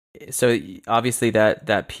So obviously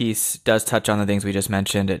that piece does touch on the things we just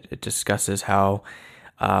mentioned. It discusses how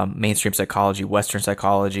mainstream psychology, Western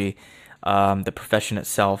psychology, the profession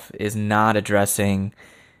itself is not addressing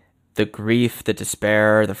the grief, the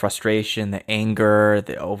despair, the frustration, the anger,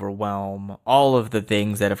 the overwhelm, all of the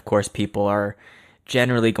things that, of course, people are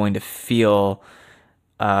generally going to feel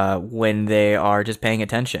when they are just paying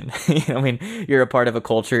attention. I mean, you're a part of a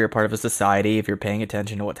culture, you're part of a society. If you're paying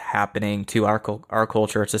attention to what's happening to our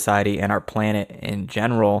culture, our society, and our planet in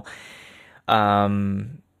general,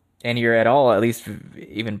 um, and you're at least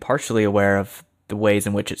even partially aware of the ways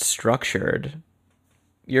in which it's structured,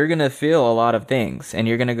 you're gonna feel a lot of things, and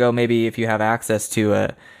you're gonna go maybe if you have access to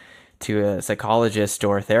a psychologist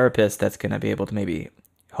or a therapist that's gonna be able to maybe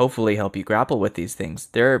hopefully help you grapple with these things.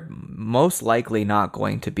 They're most likely not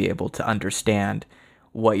going to be able to understand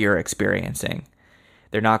what you're experiencing.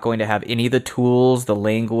 They're not going to have any of the tools, the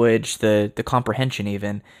language, the comprehension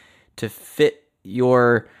even to fit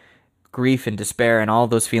your grief and despair and all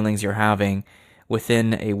those feelings you're having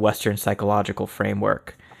within a Western psychological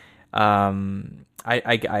framework. I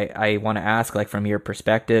want to ask, like, from your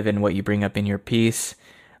perspective and what you bring up in your piece,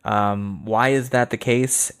 why is that the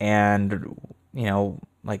case? And,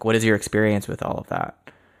 like, what is your experience with all of that?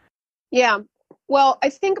 Yeah. Well, I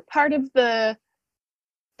think part of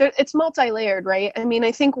it's multi-layered, right? I mean,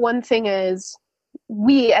 I think one thing is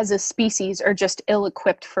we as a species are just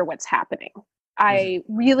ill-equipped for what's happening. Mm-hmm. I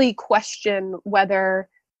really question whether,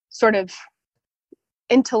 sort of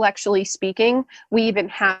intellectually speaking, we even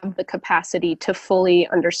have the capacity to fully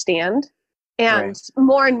understand. Right. And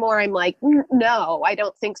more, I'm like, no, I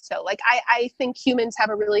don't think so. Like, I think humans have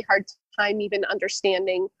a really hard time even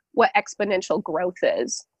understanding what exponential growth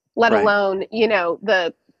is, let Right. alone,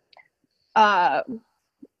 the uh,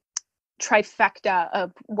 trifecta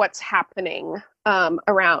of what's happening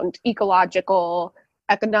around ecological,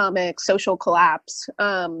 economic, social collapse.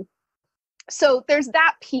 So there's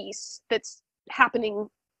that piece that's happening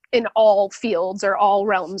in all fields or all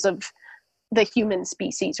realms of the human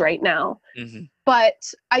species right now. Mm-hmm. But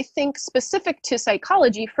I think specific to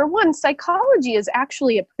psychology, for one, psychology is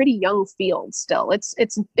actually a pretty young field still.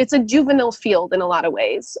 It's a juvenile field in a lot of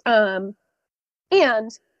ways, and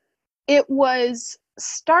it was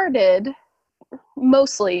started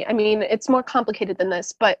mostly. I mean, it's more complicated than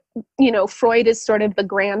this, but Freud is sort of the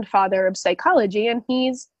grandfather of psychology, and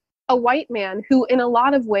he's a white man who, in a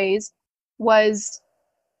lot of ways, was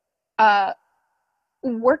uh,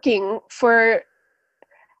 working for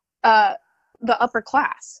uh, the upper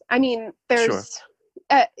class. I mean, Sure.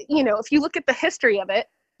 if you look at the history of it,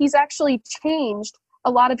 he's actually changed a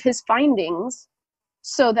lot of his findings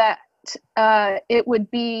so that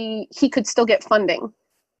he could still get funding.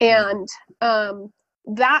 Mm-hmm. And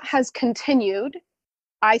that has continued,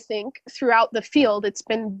 I think, throughout the field. It's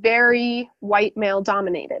been very white male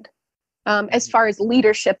dominated. As far as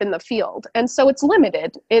leadership in the field, and so it's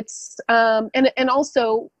limited. It's and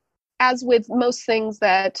also, as with most things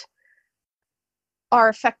that are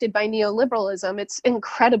affected by neoliberalism, it's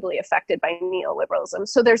incredibly affected by neoliberalism.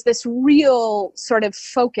 So there's this real sort of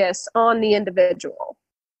focus on the individual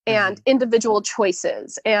Mm-hmm. and individual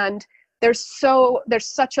choices, and there's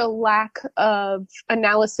such a lack of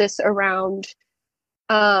analysis around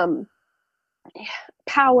um,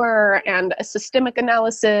 power and a systemic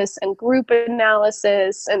analysis and group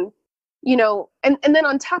analysis, and and then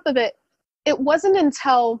on top of it, it wasn't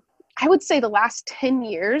until, I would say, the last 10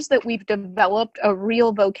 years that we've developed a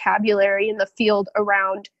real vocabulary in the field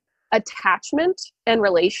around attachment and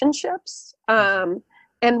relationships, Mm-hmm.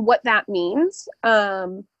 and what that means.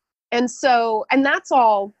 And that's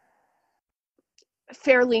all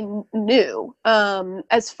fairly new,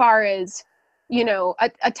 as far as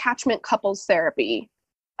attachment couples therapy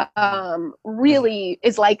Mm-hmm. really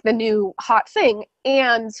is like the new hot thing.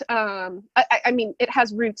 And I mean, it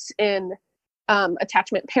has roots in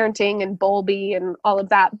attachment parenting and Bowlby and all of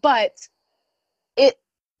that, but it,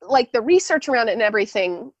 like, the research around it and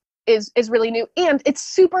everything is really new, and it's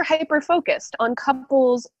super hyper focused on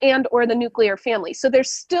couples and or the nuclear family. So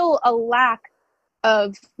there's still a lack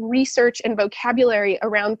of research and vocabulary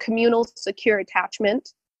around communal secure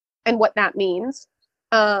attachment and what that means.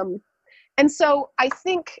 Um, and so I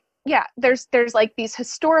think, yeah, there's like these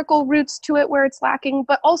historical roots to it where it's lacking,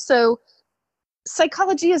 but also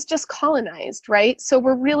psychology is just colonized, right? So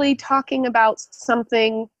we're really talking about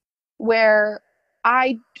something where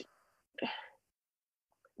I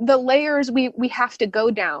the layers we have to go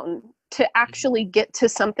down to actually get to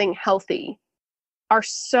something healthy are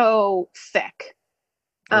so thick.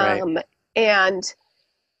 Right. And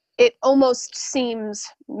it almost seems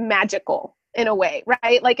magical in a way,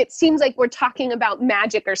 right? Like it seems like we're talking about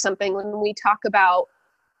magic or something when we talk about,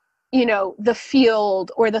 you know, the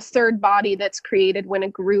field or the third body that's created when a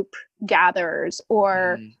group gathers,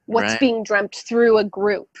 or what's right. being dreamt through a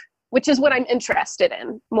group, which is what I'm interested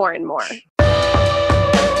in more and more.